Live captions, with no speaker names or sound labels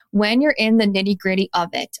when you're in the nitty gritty of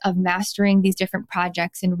it, of mastering these different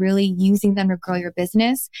projects and really using them to grow your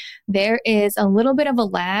business, there is a little bit of a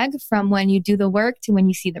lag from when you do the work to when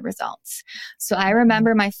you see the results. So I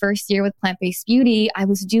remember my first year with Plant-Based Beauty, I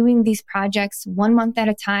was doing these projects 1 month at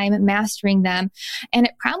a time, mastering them. And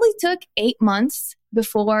it probably took 8 months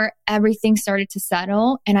before everything started to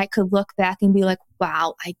settle. And I could look back and be like,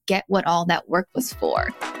 wow, I get what all that work was for.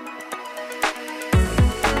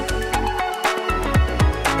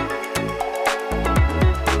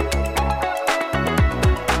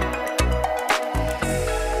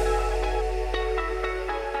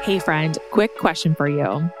 Hey friend, quick question for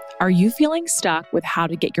you. Are you feeling stuck with how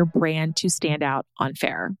to get your brand to stand out on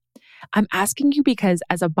Faire? I'm asking you because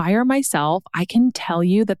as a buyer myself, I can tell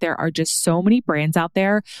you that there are just so many brands out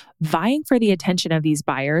there vying for the attention of these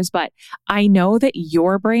buyers, but I know that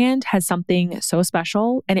your brand has something so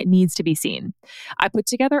special and it needs to be seen. I put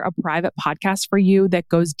together a private podcast for you that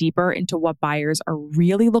goes deeper into what buyers are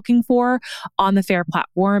really looking for on the Faire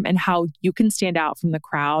platform and how you can stand out from the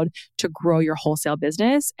crowd to grow your wholesale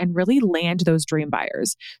business and really land those dream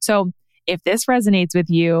buyers. So if this resonates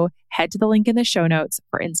with you, head to the link in the show notes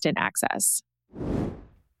for instant access.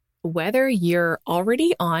 Whether you're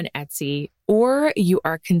already on Etsy or you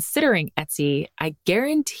are considering Etsy, I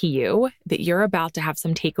guarantee you that you're about to have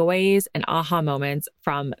some takeaways and aha moments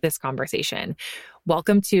from this conversation.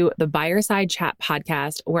 Welcome to the Buyer Side Chat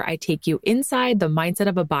podcast, where I take you inside the mindset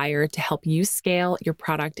of a buyer to help you scale your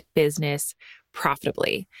product business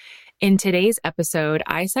profitably. In today's episode,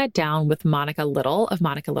 I sat down with Monica Little of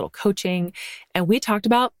Monica Little Coaching, and we talked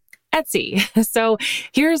about Etsy. So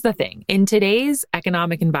here's the thing. In today's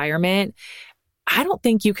economic environment, I don't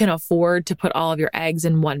think you can afford to put all of your eggs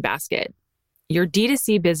in one basket. Your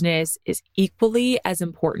D2C business is equally as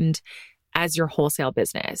important as your wholesale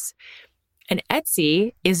business. And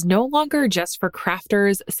Etsy is no longer just for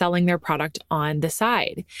crafters selling their product on the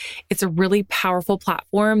side. It's a really powerful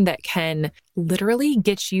platform that can literally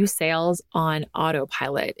get you sales on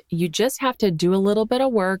autopilot. You just have to do a little bit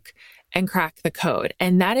of work and crack the code.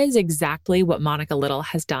 And that is exactly what Monica Little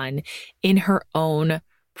has done in her own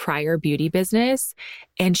prior beauty business.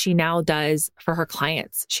 And she now does for her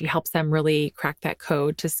clients. She helps them really crack that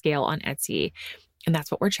code to scale on Etsy. And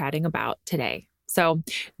that's what we're chatting about today. So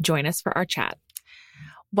join us for our chat.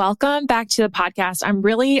 Welcome back to the podcast. I'm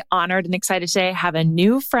really honored and excited today to have a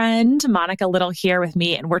new friend, Monica Little, here with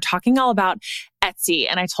me. And we're talking all about Etsy.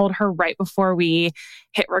 And I told her right before we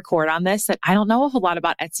hit record on this that I don't know a whole lot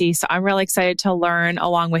about Etsy. So I'm really excited to learn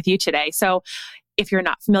along with you today. So if you're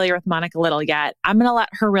not familiar with Monica Little yet, I'm going to let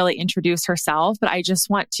her really introduce herself, but I just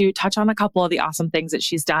want to touch on a couple of the awesome things that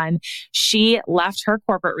she's done. She left her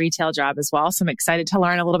corporate retail job as well, so I'm excited to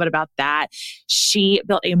learn a little bit about that. She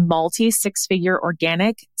built a multi-six-figure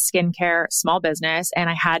organic skincare small business, and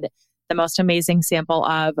I had the most amazing sample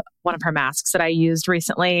of one of her masks that I used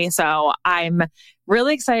recently. So I'm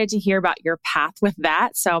really excited to hear about your path with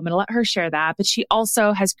that. So I'm going to let her share that. But she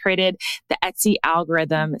also has created the Etsy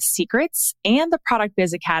Algorithm Secrets and the Product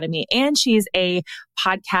Biz Academy. And she's a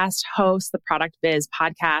podcast host, the Product Biz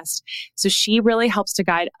podcast. So she really helps to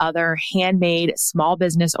guide other handmade small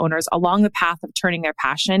business owners along the path of turning their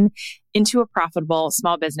passion into a profitable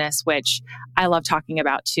small business, which I love talking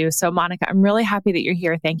about too. So Monica, I'm really happy that you're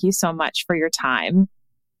here. Thank you so much for your time.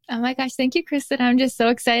 Oh my gosh. Thank you, Kristen. I'm just so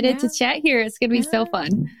excited to chat here. It's going to be so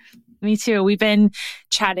fun. Me too. We've been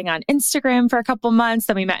chatting on Instagram for a couple months.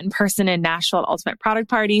 Then we met in person in Nashville at Ultimate Product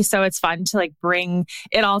Party. So it's fun to bring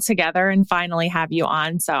it all together and finally have you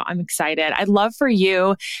on. So I'm excited. I'd love for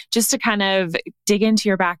you just to kind of dig into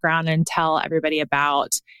your background and tell everybody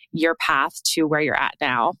about your path to where you're at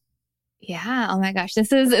now. Yeah. Oh my gosh.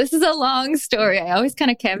 This is a long story. I always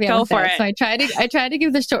kind of caveat with that. So I try to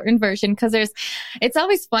give the shortened version because it's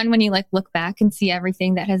always fun when you look back and see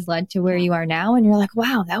everything that has led to where you are now. And you're like,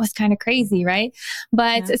 wow, that was kind of crazy. Right.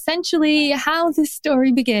 But essentially how this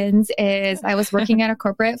story begins is I was working at a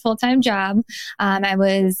corporate full-time job. I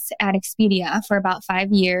was at Expedia for about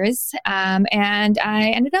 5 years. And I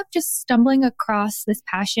ended up just stumbling across this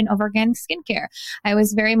passion of organic skincare. I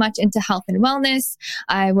was very much into health and wellness.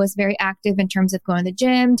 I was very active in terms of going to the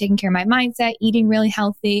gym, taking care of my mindset, eating really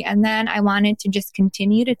healthy. And then I wanted to just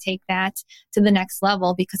continue to take that to the next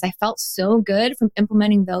level because I felt so good from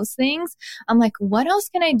implementing those things. I'm like, what else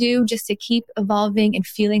can I do just to keep evolving and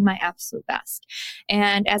feeling my absolute best?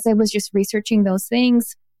 And as I was just researching those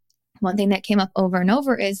things, one thing that came up over and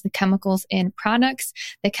over is the chemicals in products,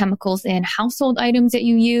 the chemicals in household items that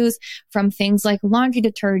you use, from things like laundry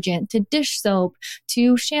detergent to dish soap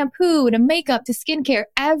to shampoo to makeup to skincare.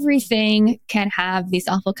 Everything can have these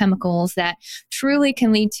awful chemicals that truly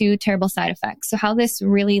can lead to terrible side effects. So how this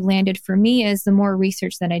really landed for me is the more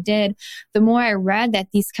research that I did, the more I read that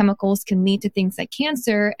these chemicals can lead to things like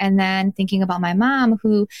cancer. And then thinking about my mom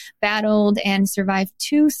who battled and survived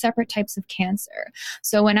 2 separate types of cancer.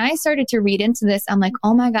 So when I started to read into this, I'm like,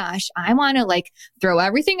 oh my gosh, I want to like throw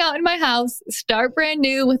everything out in my house, start brand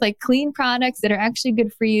new with like clean products that are actually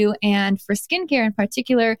good for you. And for skincare in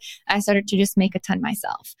particular, I started to just make a ton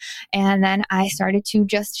myself. And then I started to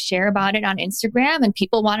just share about it on Instagram and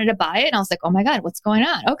people wanted to buy it. And I was like, oh my God, what's going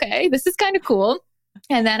on? Okay, this is kind of cool.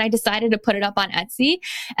 And then I decided to put it up on Etsy,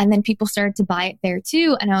 and then people started to buy it there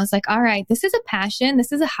too. And I was like, all right, this is a passion.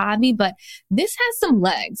 This is a hobby, but this has some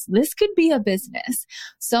legs. This could be a business.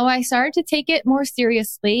 So I started to take it more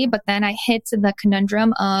seriously, but then I hit the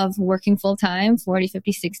conundrum of working full time, 40,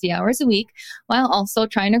 50, 60 hours a week, while also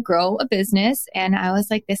trying to grow a business. And I was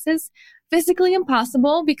like, this is physically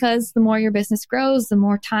impossible because the more your business grows, the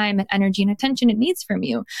more time and energy and attention it needs from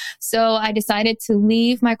you. So I decided to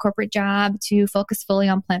leave my corporate job to focus fully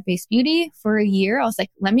on plant-based beauty for a year. I was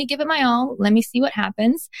like, let me give it my all. Let me see what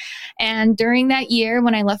happens. And during that year,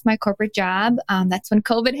 when I left my corporate job, that's when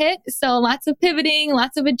COVID hit. So lots of pivoting,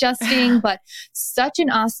 lots of adjusting, but such an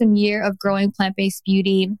awesome year of growing plant-based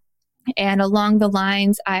beauty. And along the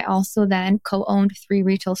lines, I also then co-owned 3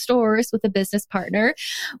 retail stores with a business partner,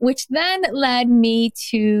 which then led me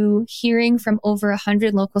to hearing from over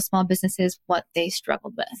 100 local small businesses what they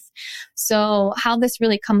struggled with. So how this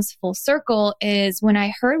really comes full circle is when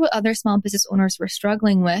I heard what other small business owners were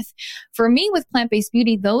struggling with, for me with plant-based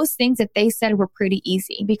beauty, those things that they said were pretty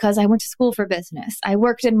easy because I went to school for business. I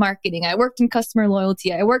worked in marketing. I worked in customer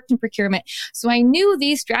loyalty. I worked in procurement. So I knew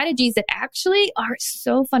these strategies that actually are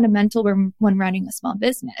so fundamental when running a small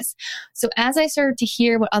business. So as I started to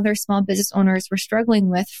hear what other small business owners were struggling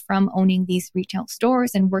with from owning these retail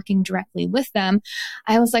stores and working directly with them,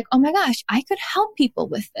 I was like, oh my gosh, I could help people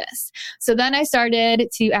with this. So then I started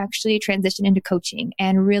to actually transition into coaching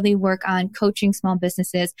and really work on coaching small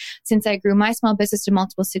businesses. Since I grew my small business to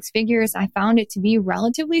multiple 6 figures, I found it to be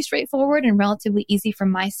relatively straightforward and relatively easy from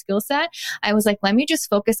my skill set. I was like, let me just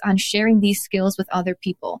focus on sharing these skills with other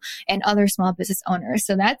people and other small business owners.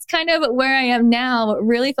 So that's kind of where I am now,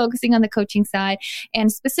 really focusing on the coaching side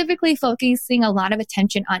and specifically focusing a lot of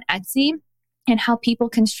attention on Etsy and how people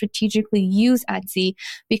can strategically use Etsy.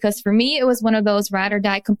 Because for me, it was one of those ride or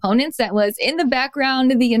die components that was in the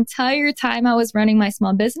background the entire time I was running my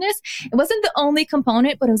small business. It wasn't the only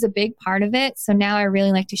component, but it was a big part of it. So now I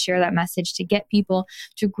really like to share that message to get people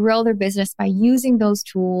to grow their business by using those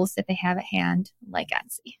tools that they have at hand, like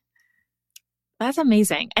Etsy. That's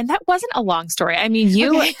amazing. And that wasn't a long story. I mean,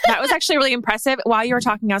 that was actually really impressive. While you were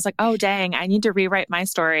talking, I was like, oh, dang, I need to rewrite my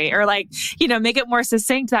story or like, make it more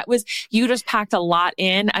succinct. You just packed a lot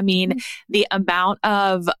in. I mean, the amount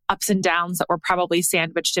of ups and downs that were probably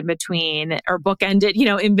sandwiched in between or bookended,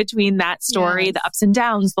 in between that story, yes. The ups and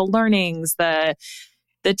downs, the learnings, the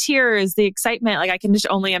tears, the excitement. Like I can just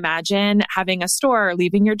only imagine having a store,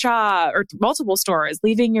 leaving your job or multiple stores,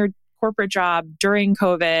 leaving your corporate job during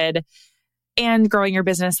COVID and growing your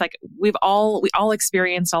business. Like we all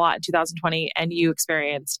experienced a lot in 2020 and you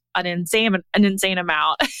experienced an insane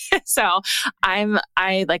amount. So I'm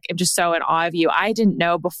just so in awe of you. I didn't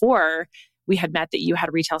know before we had met that you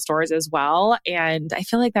had retail stores as well. And I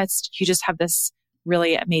feel like you just have this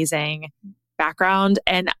really amazing background,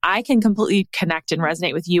 and I can completely connect and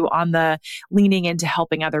resonate with you on the leaning into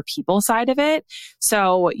helping other people side of it.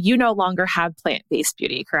 So you no longer have plant-based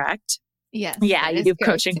beauty, correct? Yes. Yeah, you do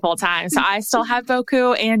coaching full time. So I still have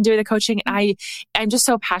Boku and do the coaching. And I'm just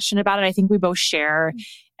so passionate about it. I think we both share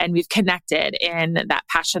and we've connected in that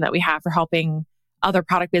passion that we have for helping other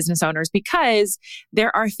product business owners, because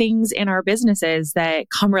there are things in our businesses that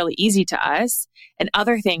come really easy to us and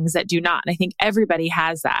other things that do not. And I think everybody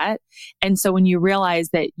has that. And so when you realize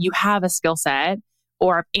that you have a skill set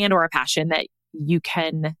or a passion that you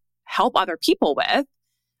can help other people with,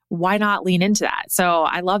 why not lean into that? So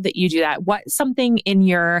I love that you do that. What's something in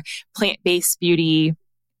your plant-based beauty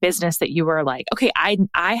business that you were like, okay,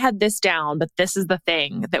 I had this down, but this is the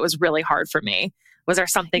thing that was really hard for me? Was there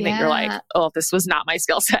something that you're like, oh, this was not my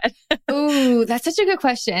skill set? Ooh, that's such a good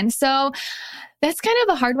question. So that's kind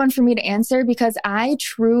of a hard one for me to answer because I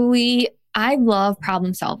truly I love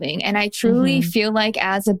problem solving. And I truly feel like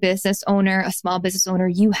as a business owner, a small business owner,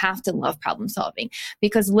 you have to love problem solving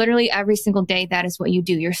because literally every single day, that is what you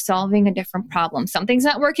do. You're solving a different problem. Something's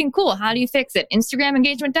not working. Cool. How do you fix it? Instagram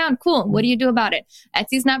engagement down. Cool. What do you do about it?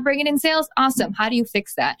 Etsy's not bringing in sales. Awesome. How do you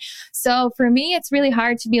fix that? So for me, it's really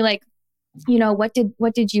hard to be like, you know, what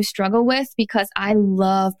did you struggle with? Because I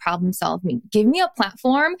love problem solving. Give me a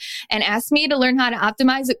platform and ask me to learn how to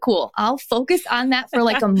optimize it. Cool. I'll focus on that for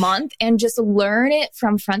like a month and just learn it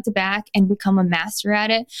from front to back and become a master at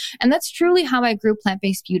it. And that's truly how I grew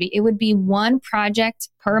Plant-Based Beauty. It would be one project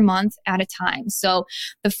per month at a time. So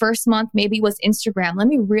the first month maybe was Instagram. Let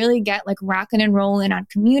me really get like rocking and rolling on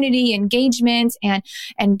community engagement and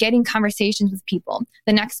getting conversations with people.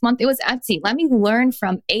 The next month it was Etsy. Let me learn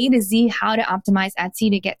from A to Z how to optimize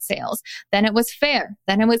Etsy to get sales. Then it was Faire.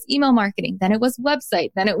 Then it was email marketing. Then it was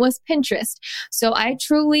website. Then it was Pinterest. So I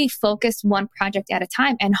truly focused one project at a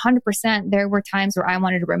time. And 100% there were times where I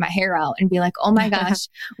wanted to rip my hair out and be like, oh my gosh,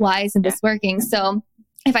 why isn't this working? So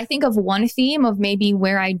if I think of one theme of maybe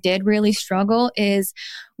where I did really struggle is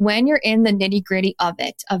when you're in the nitty gritty of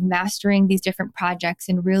it, of mastering these different projects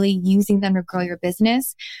and really using them to grow your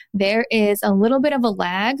business, there is a little bit of a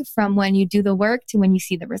lag from when you do the work to when you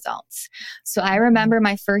see the results. So I remember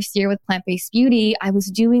my first year with Plant-Based Beauty, I was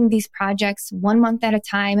doing these projects 1 month at a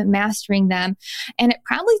time, mastering them. And it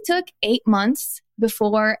probably took 8 months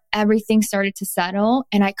before everything started to settle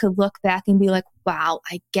and I could look back and be like, wow,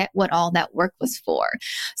 I get what all that work was for.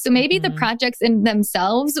 So maybe the projects in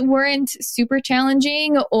themselves weren't super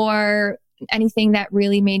challenging or anything that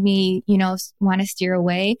really made me, you know, want to steer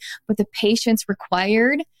away, but the patience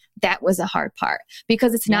required, that was a hard part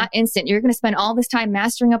because it's not instant. You're going to spend all this time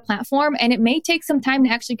mastering a platform and it may take some time to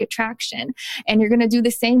actually get traction. And you're going to do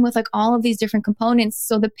the same with like all of these different components.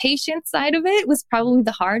 So the patient side of it was probably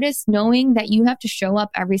the hardest, knowing that you have to show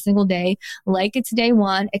up every single day like it's day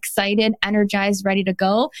one, excited, energized, ready to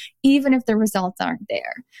go, even if the results aren't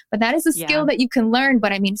there. But that is a skill that you can learn.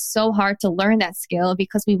 But I mean, so hard to learn that skill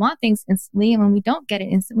because we want things instantly. And when we don't get it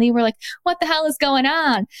instantly, we're like, what the hell is going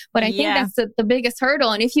on? But I think that's the biggest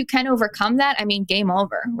hurdle. And if you can overcome that, I mean, game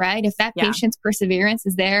over, right? If that patience, perseverance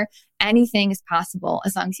is there, anything is possible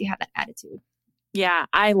as long as you have that attitude. Yeah,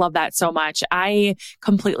 I love that so much. I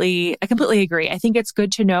completely agree. I think it's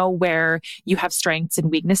good to know where you have strengths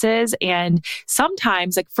and weaknesses. And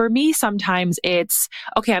sometimes, like for me, sometimes it's,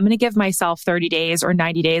 okay, I'm going to give myself 30 days or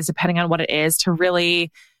 90 days, depending on what it is, to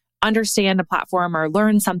really understand a platform or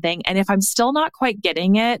learn something. And if I'm still not quite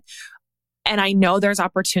getting it, and I know there's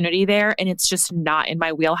opportunity there and it's just not in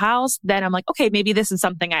my wheelhouse, then I'm like, okay, maybe this is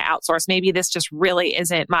something I outsource. Maybe this just really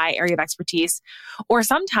isn't my area of expertise. Or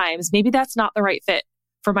sometimes maybe that's not the right fit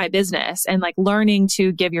for my business. And like learning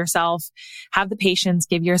to have the patience,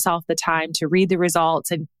 give yourself the time to read the results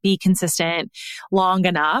and be consistent long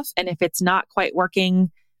enough. And if it's not quite working,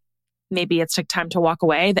 maybe it's like time to walk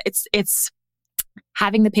away. It's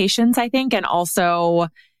having the patience, I think, and also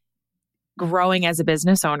growing as a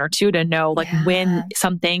business owner too, to know like when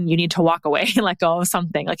something you need to walk away, let go of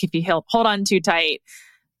something. Like if you hold on too tight,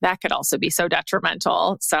 that could also be so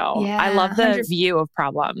detrimental. So I love the 100%. View of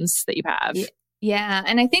problems that you have. Yeah.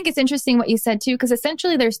 And I think it's interesting what you said too, because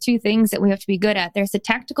essentially there's two things that we have to be good at. There's the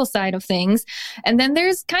tactical side of things. And then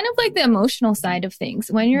there's kind of like the emotional side of things.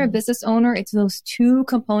 When you're a business owner, it's those two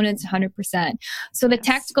components 100%. So the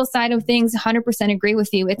tactical side of things, 100% agree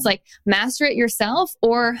with you. It's like master it yourself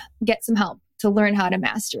or get some help to learn how to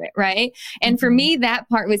master it, right? And for me, that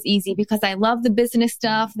part was easy because I love the business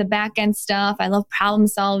stuff, the back end stuff. I love problem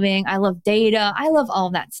solving. I love data. I love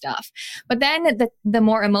all that stuff. But then the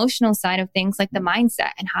more emotional side of things, like the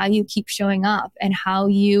mindset and how you keep showing up and how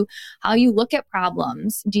you look at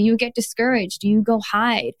problems. Do you get discouraged? Do you go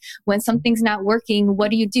hide? When something's not working,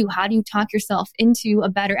 what do you do? How do you talk yourself into a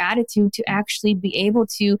better attitude to actually be able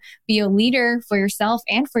to be a leader for yourself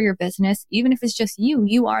and for your business? Even if it's just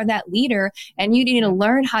you are that leader. And you need to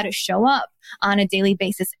learn how to show up on a daily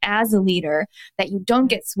basis as a leader, that you don't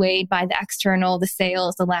get swayed by the external, the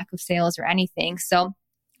sales, the lack of sales or anything. So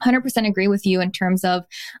 100% agree with you in terms of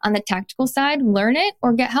on the tactical side, learn it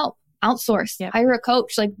or get help. Outsource, hire a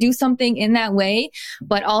coach, like do something in that way.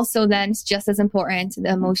 But also then it's just as important, the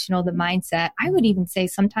emotional, the mindset. I would even say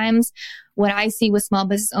sometimes what I see with small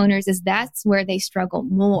business owners is that's where they struggle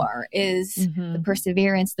more is the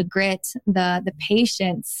perseverance, the grit, the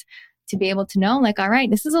patience, to be able to know like, all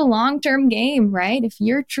right, this is a long-term game, right? If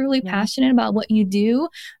you're truly passionate about what you do,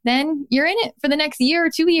 then you're in it for the next year or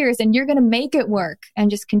 2 years and you're going to make it work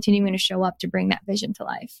and just continuing to show up to bring that vision to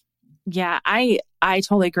life. Yeah, I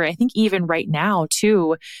totally agree. I think even right now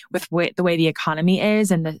too, with the way the economy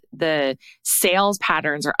is and the sales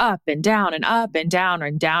patterns are up and down and up and down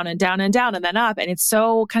and down and down and down and then up. And it's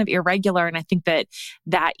so kind of irregular. And I think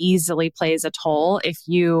that easily plays a toll if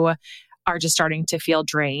you are just starting to feel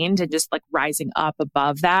drained, and just like rising up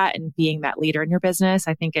above that and being that leader in your business,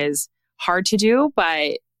 I think is hard to do,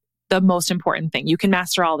 but the most important thing. You can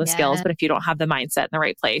master all the skills, but if you don't have the mindset in the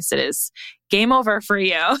right place, it is game over for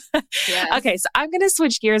you. Yes. Okay, so I'm going to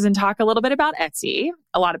switch gears and talk a little bit about Etsy,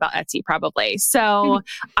 a lot about Etsy probably. So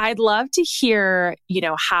I'd love to hear,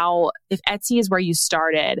 how, if Etsy is where you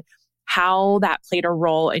started, how that played a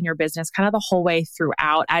role in your business kind of the whole way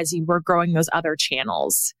throughout as you were growing those other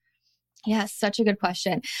channels. Yes, such a good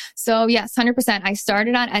question. So yes, 100%. I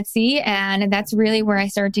started on Etsy, and that's really where I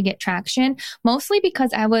started to get traction, mostly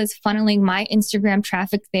because I was funneling my Instagram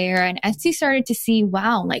traffic there, and Etsy started to see,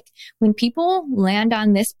 wow, like when people land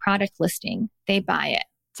on this product listing, they buy it.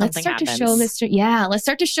 Let's start to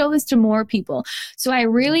show this to more people. So I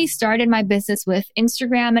really started my business with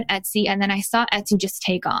Instagram and Etsy, and then I saw Etsy just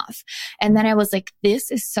take off. And then I was like, this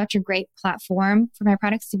is such a great platform for my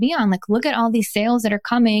products to be on. Like, look at all these sales that are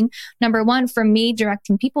coming. Number one, from me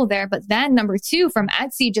directing people there, but then number two, from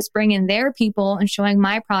Etsy just bringing their people and showing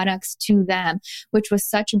my products to them, which was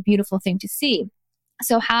such a beautiful thing to see.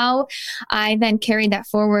 So how I then carried that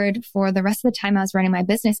forward for the rest of the time I was running my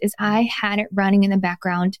business is I had it running in the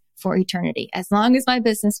background for eternity, as long as my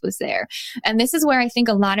business was there. And this is where I think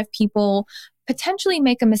a lot of people potentially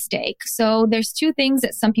make a mistake. So there's two things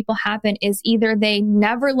that some people happen is either they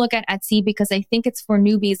never look at Etsy because they think it's for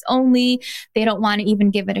newbies only. They don't want to even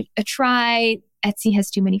give it a try. Etsy has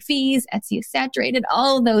too many fees. Etsy is saturated,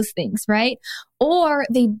 all of those things, right? Or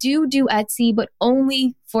they do Etsy, but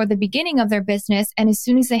only for the beginning of their business. And as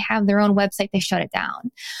soon as they have their own website, they shut it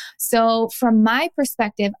down. So from my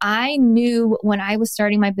perspective, I knew when I was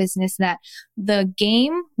starting my business that the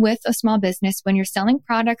game with a small business, when you're selling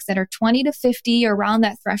products that are 20 to 50 or around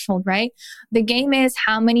that threshold, right? The game is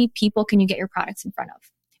how many people can you get your products in front of?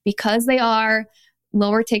 Because they are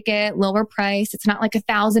lower ticket, lower price. It's not like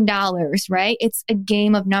 $1,000, right? It's a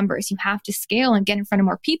game of numbers. You have to scale and get in front of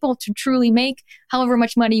more people to truly make however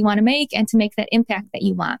much money you want to make and to make that impact that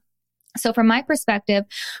you want. So from my perspective,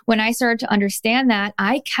 when I started to understand that,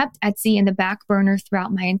 I kept Etsy in the back burner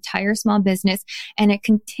throughout my entire small business, and it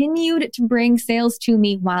continued to bring sales to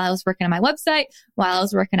me while I was working on my website, while I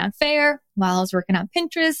was working on Faire, while I was working on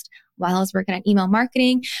Pinterest, while I was working on email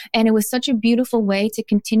marketing. And it was such a beautiful way to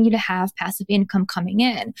continue to have passive income coming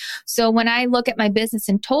in. So when I look at my business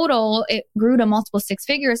in total, it grew to multiple six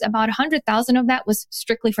figures. About 100,000 of that was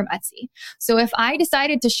strictly from Etsy. So if I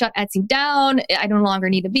decided to shut Etsy down, I no longer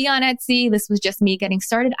need to be on Etsy. This was just me getting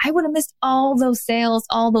started. I would have missed all those sales,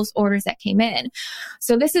 all those orders that came in.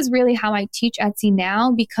 So this is really how I teach Etsy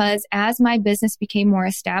now, because as my business became more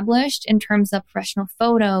established in terms of professional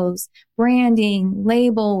photos, branding,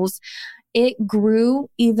 labels, it grew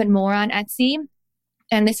even more on Etsy.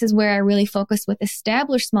 And this is where I really focus with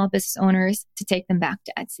established small business owners to take them back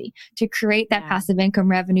to Etsy, to create that passive income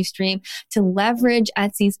revenue stream, to leverage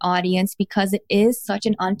Etsy's audience, because it is such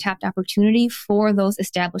an untapped opportunity for those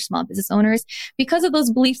established small business owners because of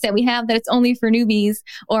those beliefs that we have that it's only for newbies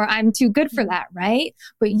or I'm too good for that, right?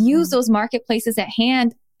 But use those marketplaces at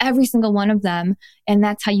hand, every single one of them. And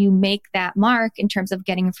that's how you make that mark in terms of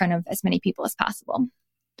getting in front of as many people as possible.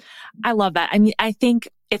 I love that. I mean, I think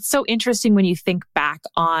it's so interesting when you think back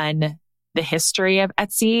on the history of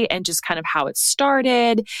Etsy and just kind of how it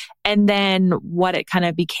started and then what it kind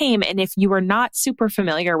of became. And if you are not super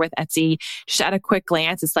familiar with Etsy, just at a quick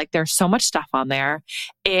glance, it's like there's so much stuff on there.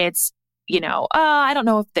 It's, I don't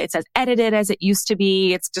know if it's as edited as it used to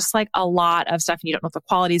be. It's just like a lot of stuff and you don't know what the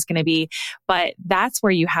quality is going to be. But that's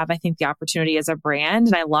where you have, I think, the opportunity as a brand.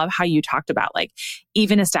 And I love how you talked about like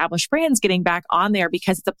even established brands getting back on there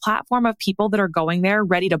because it's a platform of people that are going there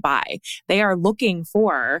ready to buy. They are looking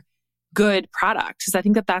for good products. Because I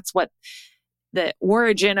think that that's what the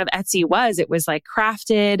origin of Etsy was. It was like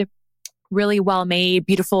crafted, really well made,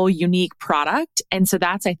 beautiful, unique product. And so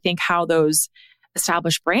that's, I think, how those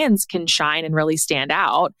established brands can shine and really stand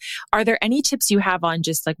out. Are there any tips you have on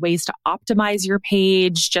just like ways to optimize your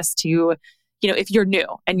page just to, if you're new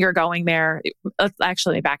and you're going there, let's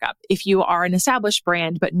actually back up. If you are an established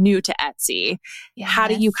brand, but new to Etsy, how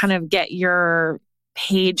do you kind of get your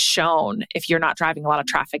page shown if you're not driving a lot of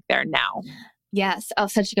traffic there now? Yes. Oh,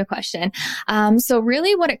 such a good question. So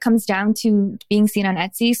really what it comes down to being seen on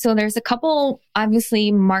Etsy. So there's a couple,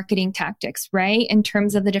 obviously, marketing tactics, right? In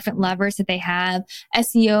terms of the different levers that they have,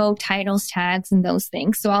 SEO, titles, tags, and those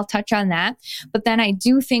things. So I'll touch on that. But then I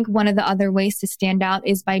do think one of the other ways to stand out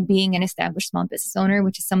is by being an established small business owner,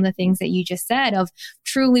 which is some of the things that you just said of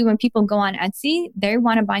truly when people go on Etsy, they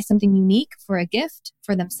want to buy something unique for a gift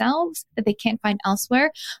for themselves that they can't find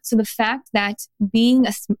elsewhere. So the fact that being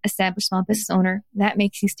an established small business owner, that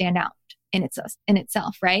makes you stand out in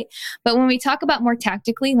itself, right? But when we talk about more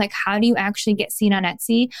tactically, like how do you actually get seen on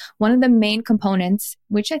Etsy? One of the main components,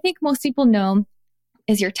 which I think most people know,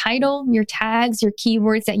 is your title, your tags, your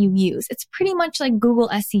keywords that you use. It's pretty much like Google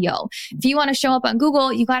SEO. If you want to show up on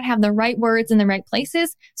Google, you got to have the right words in the right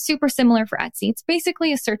places. Super similar for Etsy. It's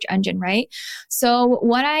basically a search engine, right? So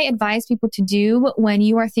what I advise people to do when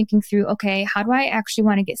you are thinking through, okay, how do I actually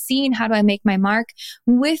want to get seen? How do I make my mark?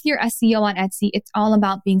 With your SEO on Etsy, it's all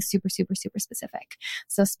about being super, super, super specific.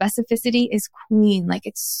 So specificity is queen. Like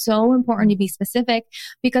it's so important to be specific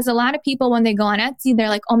because a lot of people, when they go on Etsy, they're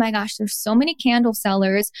like, oh my gosh, there's so many candle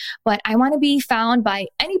sellers, but I want to be found by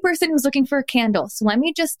any person who's looking for a candle. So let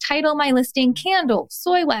me just title my listing candle,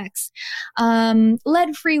 soy wax,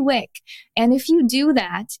 lead-free wick. And if you do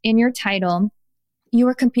that in your title, you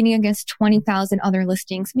are competing against 20,000 other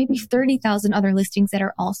listings, maybe 30,000 other listings that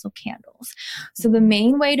are also candles. So the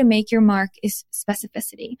main way to make your mark is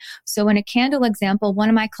specificity. So in a candle example, one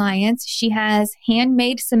of my clients, she has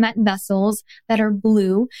handmade cement vessels that are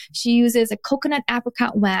blue. She uses a coconut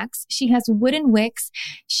apricot wax. She has wooden wicks.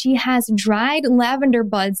 She has dried lavender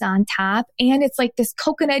buds on top. And it's like this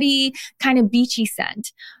coconutty kind of beachy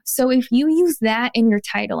scent. So if you use that in your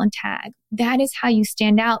title and tag, that is how you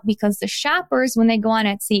stand out because the shoppers, when they go on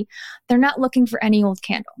Etsy, they're not looking for any old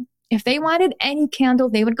candle. If they wanted any candle,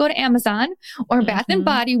 they would go to Amazon or Bath and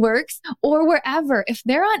Body Works or wherever. If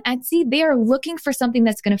they're on Etsy, they are looking for something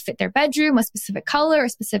that's going to fit their bedroom, a specific color, a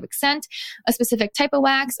specific scent, a specific type of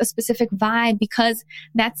wax, a specific vibe, because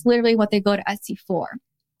that's literally what they go to Etsy for.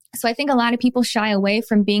 So I think a lot of people shy away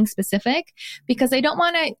from being specific because they don't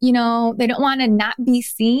want to, they don't want to not be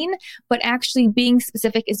seen, but actually being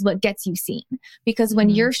specific is what gets you seen. Because when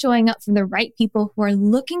you're showing up for the right people who are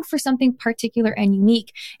looking for something particular and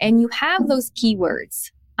unique, and you have those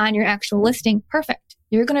keywords on your actual listing, perfect.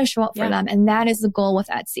 You're going to show up for them. And that is the goal with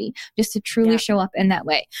Etsy, just to truly show up in that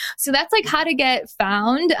way. So that's like how to get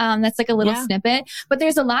found. That's like a little snippet, but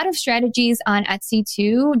there's a lot of strategies on Etsy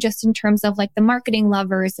too, just in terms of like the marketing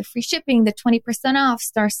levers, the free shipping, the 20% off,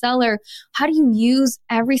 star seller. How do you use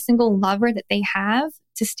every single lever that they have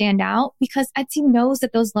to stand out? Because Etsy knows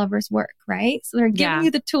that those levers work, right? So they're giving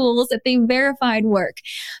you the tools that they verified work.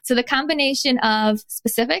 So the combination of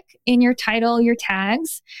specific in your title, your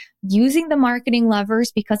tags, using the marketing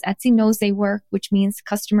levers because Etsy knows they work, which means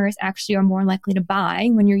customers actually are more likely to buy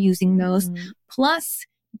when you're using those, plus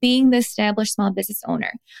being the established small business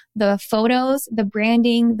owner. The photos, the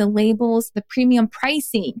branding, the labels, the premium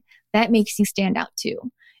pricing, that makes you stand out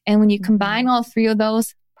too. And when you combine all three of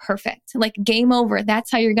those, perfect. Like game over.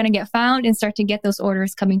 That's how you're going to get found and start to get those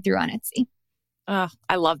orders coming through on Etsy. Oh,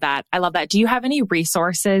 I love that. I love that. Do you have any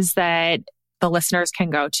resources that the listeners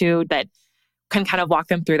can go to that can kind of walk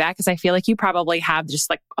them through that? Because I feel like you probably have just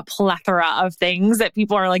like a plethora of things that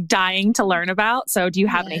people are like dying to learn about. So do you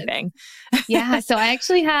have anything? So I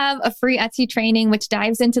actually have a free Etsy training, which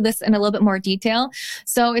dives into this in a little bit more detail.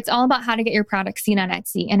 So it's all about how to get your product seen on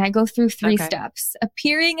Etsy. And I go through 3 steps: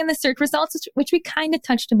 appearing in the search results, which we kind of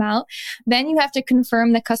touched about. Then you have to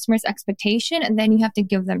confirm the customer's expectation, and then you have to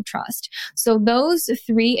give them trust. So those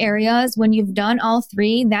 3 areas, when you've done all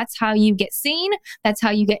 3, that's how you get seen. That's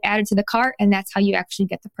how you get added to the cart. And that's how you actually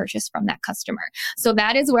get the purchase from that customer. So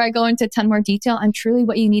that is where I go into a ton more detail on truly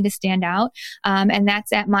what you need to stand out. And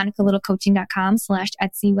that's at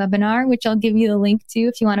monicalittlecoaching.com/Etsy webinar, which I'll give you the link to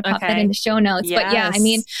if you want to pop that in the show notes. Yes. But yeah, I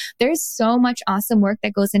mean, there's so much awesome work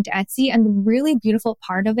that goes into Etsy. And the really beautiful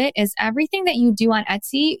part of it is everything that you do on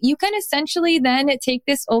Etsy, you can essentially then take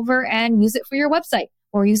this over and use it for your website,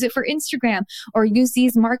 or use it for Instagram, or use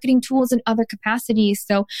these marketing tools in other capacities.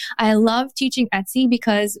 So I love teaching Etsy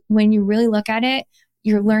because when you really look at it,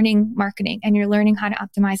 you're learning marketing and you're learning how to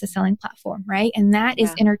optimize a selling platform, right? And that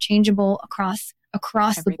is interchangeable across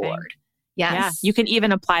the board. Yes. Yeah. You can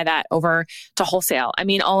even apply that over to wholesale. I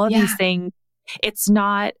mean, all of these things, it's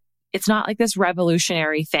not like this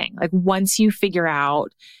revolutionary thing. Like once you figure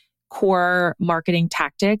out core marketing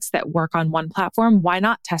tactics that work on one platform, why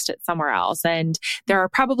not test it somewhere else? And there are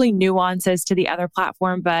probably nuances to the other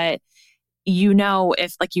platform, but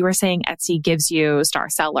if, like you were saying, Etsy gives you star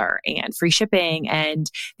seller and free shipping and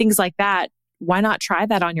things like that, why not try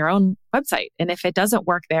that on your own website? And if it doesn't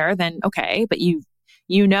work there, then okay, but you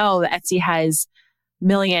know that Etsy has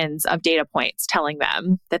millions of data points telling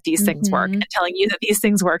them that these things work and telling you that these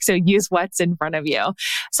things work. So use what's in front of you.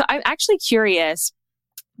 So I'm actually curious.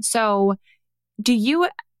 So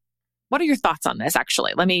what are your thoughts on this?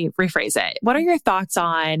 Actually, let me rephrase it. What are your thoughts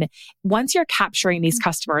on once you're capturing these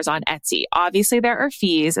customers on Etsy? Obviously, there are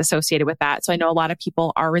fees associated with that. So I know a lot of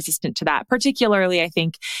people are resistant to that, particularly I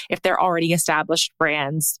think if they're already established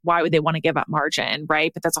brands, why would they want to give up margin,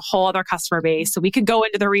 right? But that's a whole other customer base. So we could go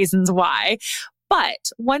into the reasons why.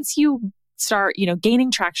 But once you start,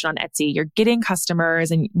 gaining traction on Etsy, you're getting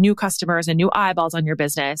customers and new eyeballs on your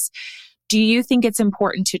business. Do you think it's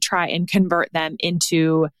important to try and convert them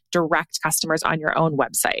into direct customers on your own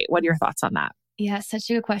website? What are your thoughts on that? Yeah, such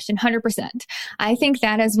a good question. 100%. I think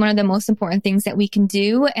that is one of the most important things that we can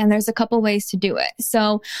do. And there's a couple ways to do it.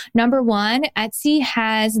 So number one, Etsy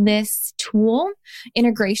has this tool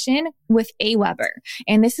integration with Aweber.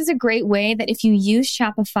 And this is a great way that if you use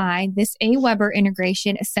Shopify, this Aweber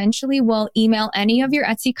integration essentially will email any of your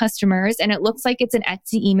Etsy customers. And it looks like it's an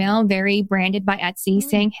Etsy email, very branded by Etsy,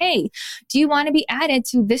 saying, hey, do you want to be added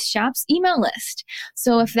to this shop's email list?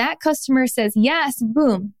 So if that customer says yes,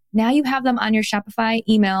 boom. Now you have them on your Shopify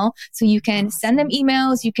email, so you can send them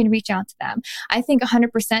emails, you can reach out to them. I think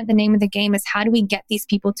 100% the name of the game is how do we get these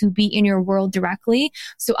people to be in your world directly?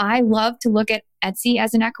 So I love to look at Etsy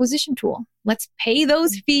as an acquisition tool. Let's pay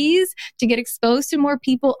those fees to get exposed to more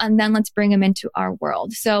people, and then let's bring them into our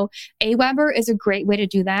world. So Aweber is a great way to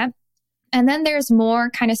do that. And then there's more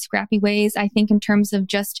kind of scrappy ways, I think, in terms of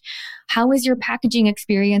just how is your packaging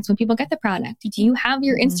experience when people get the product? Do you have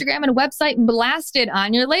your Instagram and website blasted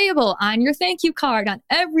on your label, on your thank you card, on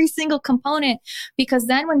every single component? Because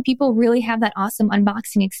then when people really have that awesome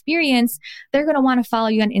unboxing experience, they're going to want to follow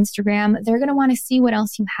you on Instagram. They're going to want to see what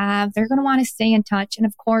else you have. They're going to want to stay in touch. And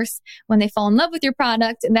of course, when they fall in love with your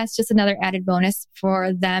product, that's just another added bonus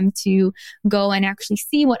for them to go and actually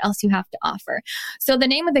see what else you have to offer. So the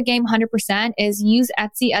name of the game, 100%, is use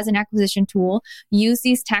Etsy as an acquisition tool. Use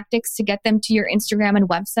these tactics to get them to your Instagram and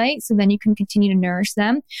website so then you can continue to nourish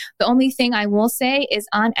them. The only thing I will say is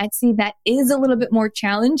on Etsy that is a little bit more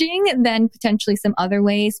challenging than potentially some other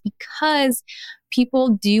ways because people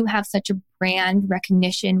do have such a brand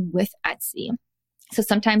recognition with Etsy. So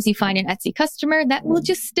sometimes you find an Etsy customer that will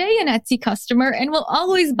just stay an Etsy customer and will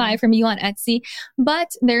always buy from you on Etsy.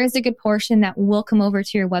 But there is a good portion that will come over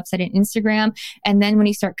to your website and Instagram. And then when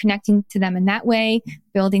you start connecting to them in that way,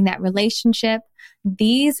 building that relationship,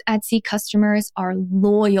 these Etsy customers are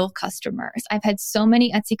loyal customers. I've had so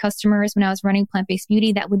many Etsy customers when I was running Plant-Based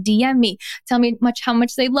Beauty that would DM me, tell me how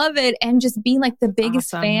much they love it, and just be like the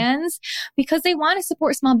biggest fans because they want to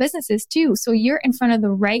support small businesses too. So you're in front of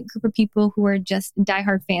the right group of people who are just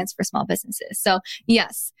diehard fans for small businesses. So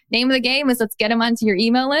yes, name of the game is let's get them onto your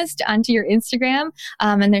email list, onto your Instagram.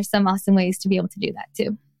 And there's some awesome ways to be able to do that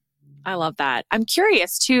too. I love that. I'm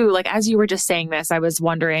curious too, like as you were just saying this, I was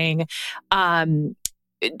wondering,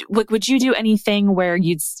 would you do anything where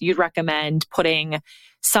you'd recommend putting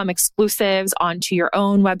some exclusives onto your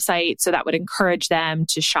own website so that would encourage them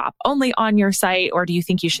to shop only on your site? Or do you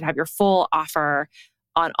think you should have your full offer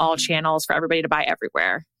on all channels for everybody to buy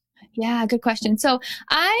everywhere? Yeah, good question. So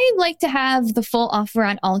I like to have the full offer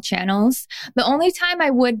on all channels. The only time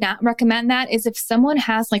I would not recommend that is if someone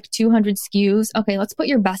has like 200 SKUs. Okay, let's put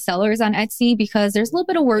your best sellers on Etsy because there's a little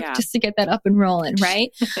bit of work just to get that up and rolling,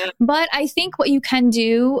 right? But I think what you can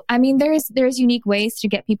do, I mean, there's unique ways to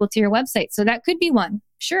get people to your website. So that could be one.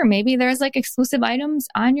 Sure, maybe there's like exclusive items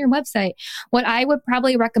on your website. What I would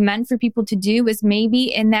probably recommend for people to do is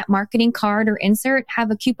maybe in that marketing card or insert,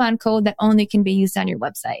 have a coupon code that only can be used on your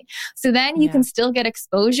website. So then you can still get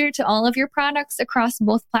exposure to all of your products across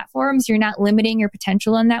both platforms. You're not limiting your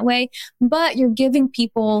potential in that way, but you're giving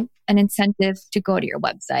people an incentive to go to your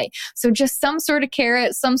website. So just some sort of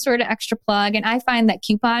carrot, some sort of extra plug. And I find that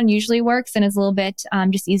coupon usually works and is a little bit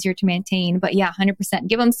just easier to maintain. But yeah, 100%.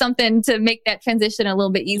 Give them something to make that transition a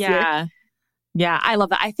little bit easier. Yeah, I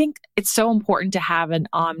love that. I think it's so important to have an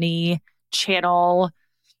omni-channel,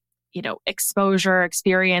 exposure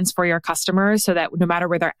experience for your customers so that no matter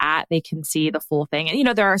where they're at, they can see the full thing.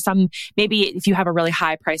 And, there are some, maybe if you have a really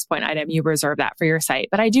high price point item, you reserve that for your site.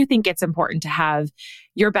 But I do think it's important to have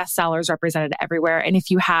your best sellers represented everywhere. And if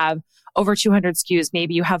you have over 200 SKUs,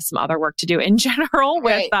 maybe you have some other work to do in general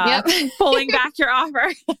with pulling back your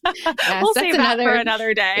offer. We'll save that for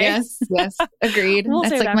another day. Yes. Agreed. We'll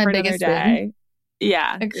that's save like that my for biggest another day. thing.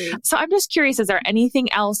 Yeah. Agreed. So I'm just curious, is there anything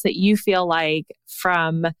else that you feel like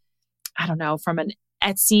from an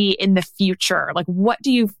Etsy in the future, like what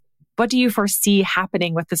do you what do you foresee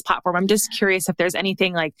happening with this platform? I'm just curious if there's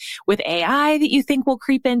anything like with AI that you think will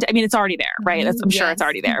creep into. I mean, it's already there, right? I'm sure it's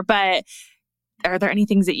already there, but are there any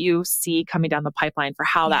things that you see coming down the pipeline for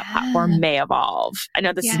how that platform may evolve? I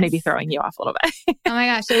know this is maybe throwing you off a little bit. Oh my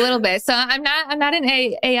gosh, a little bit. So I'm not an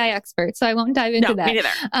AI expert, so I won't dive into that.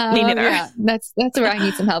 Me neither. Yeah, that's where I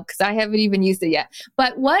need some help because I haven't even used it yet.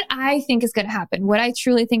 But what I think is going to happen, what I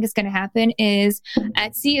truly think is going to happen is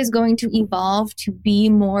Etsy is going to evolve to be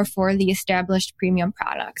more for the established premium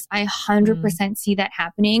products. I 100% see that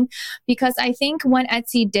happening because I think when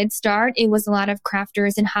Etsy did start, it was a lot of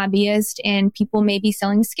crafters and hobbyists and people maybe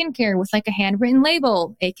selling skincare with like a handwritten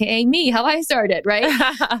label, aka me, how I started, right?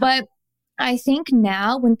 But I think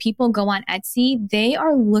now when people go on Etsy, they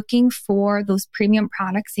are looking for those premium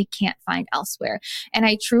products they can't find elsewhere. And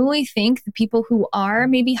I truly think the people who are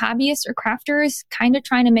maybe hobbyists or crafters kind of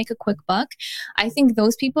trying to make a quick buck, I think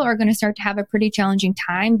those people are going to start to have a pretty challenging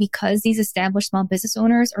time because these established small business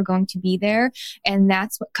owners are going to be there. And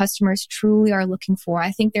that's what customers truly are looking for.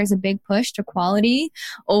 I think there's a big push to quality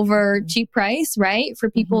over cheap price, right? For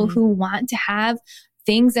people who want to have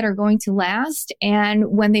things that are going to last. And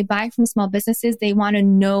when they buy from small businesses, they want to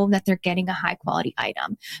know that they're getting a high quality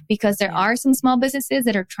item because there are some small businesses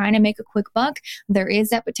that are trying to make a quick buck. There is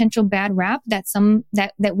that potential bad rap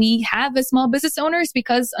that we have as small business owners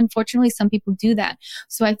because unfortunately some people do that.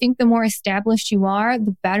 So I think the more established you are,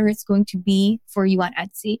 the better it's going to be for you on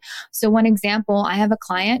Etsy. So one example, I have a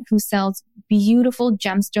client who sells beautiful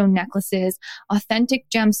gemstone necklaces, authentic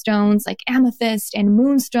gemstones like amethyst and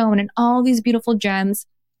moonstone and all these beautiful gems,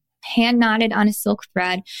 hand knotted on a silk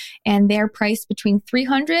thread, and they're priced between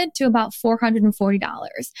 $300 to about $440.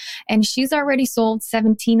 And she's already sold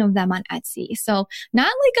 17 of them on Etsy. So not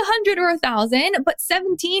like 100 or 1,000, but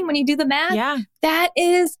 17 when you do the math, that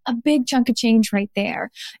is a big chunk of change right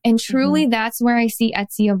there. And truly that's where I see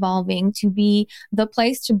Etsy evolving to be the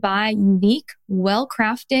place to buy unique,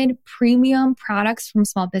 well-crafted, premium products from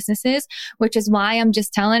small businesses, which is why I'm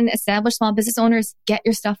just telling established small business owners, get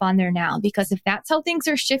your stuff on there now. Because if that's how things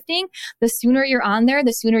are shifting, the sooner you're on there,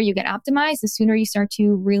 the sooner you get optimized, the sooner you start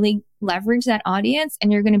to really leverage that audience,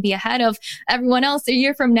 and you're going to be ahead of everyone else a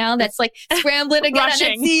year from now that's like scrambling to get on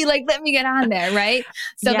Etsy, like, let me get on there, right?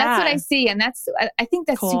 So that's what I see. And I think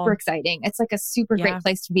that's super exciting. It's like a super great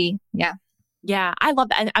place to be. Yeah. Yeah, I love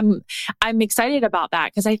that. And I'm excited about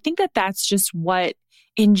that because I think that that's just what,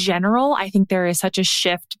 in general, I think there is such a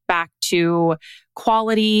shift back to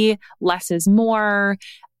quality, less is more.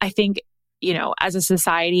 I think, as a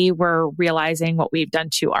society, we're realizing what we've done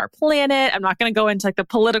to our planet. I'm not going to go into like the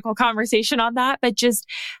political conversation on that, but just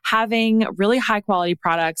having really high quality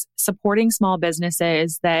products, supporting small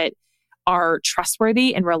businesses that are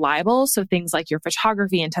trustworthy and reliable. So things like your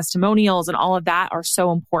photography and testimonials and all of that are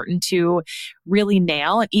so important to really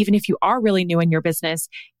nail. And even if you are really new in your business,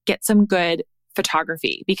 get some good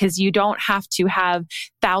photography because you don't have to have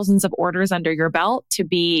thousands of orders under your belt to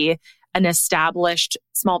be an established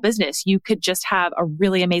small business. You could just have a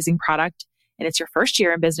really amazing product and it's your first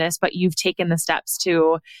year in business, but you've taken the steps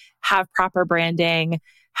to have proper branding,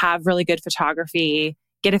 have really good photography,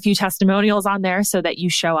 get a few testimonials on there so that you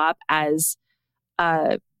show up as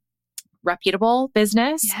a reputable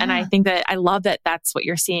business. Yeah. And I think that I love that that's what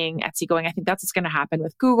you're seeing Etsy going. I think that's what's going to happen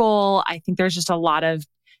with Google. I think there's just a lot of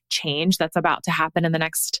change that's about to happen in the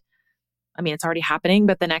next, it's already happening,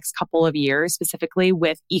 but the next couple of years specifically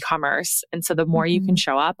with e-commerce. And so the more you can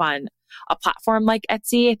show up on a platform like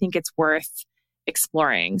Etsy, I think it's worth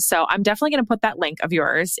exploring. So I'm definitely going to put that link of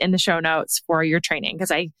yours in the show notes for your training because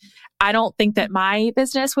I don't think that my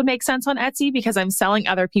business would make sense on Etsy because I'm selling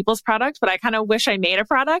other people's products, but I kind of wish I made a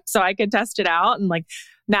product so I could test it out and like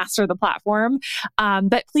master the platform.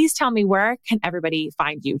 But please tell me, where can everybody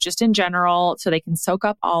find you just in general so they can soak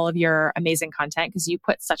up all of your amazing content because you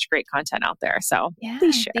put such great content out there. So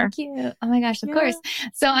please share. Thank you. Oh my gosh, of course.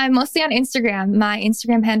 So I'm mostly on Instagram. My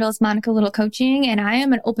Instagram handle is Monica Little Coaching, and I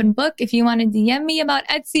am an open book. If you want to DM me about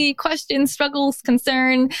Etsy, questions, struggles,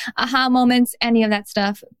 concern, aha moments, any of that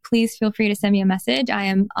stuff, please feel free to send me a message. I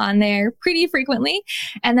am on there pretty frequently.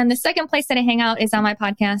 And then the second place that I hang out is on my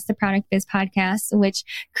podcast, the Product Biz Podcast, which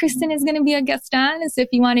Kristen is going to be a guest on. So if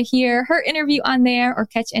you want to hear her interview on there or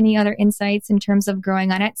catch any other insights in terms of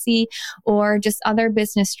growing on Etsy or just other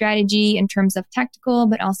business strategy in terms of tactical,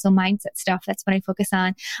 but also mindset stuff, that's what I focus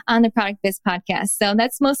on the Product Biz Podcast. So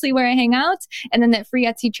that's mostly where I hang out. And then that free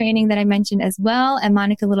Etsy training that I mentioned as well at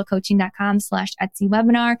monicalittlecoaching.com/Etsy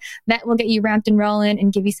webinar, that will get you ramped and rolling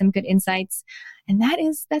and give you some good insights. And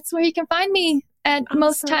that's where you can find me. at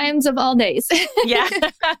most times of all days. Yeah.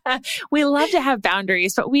 We love to have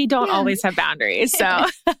boundaries, but we don't always have boundaries. So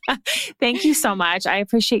thank you so much. I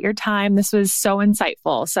appreciate your time. This was so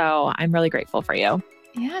insightful. So I'm really grateful for you.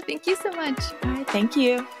 Yeah. Thank you so much. All right, thank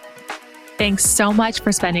you. Thanks so much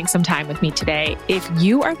for spending some time with me today. If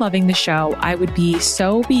you are loving the show, I would be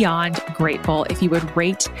so beyond grateful if you would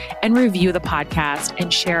rate and review the podcast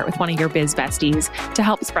and share it with one of your biz besties to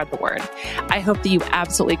help spread the word. I hope that you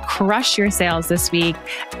absolutely crush your sales this week.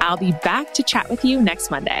 I'll be back to chat with you next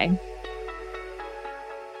Monday.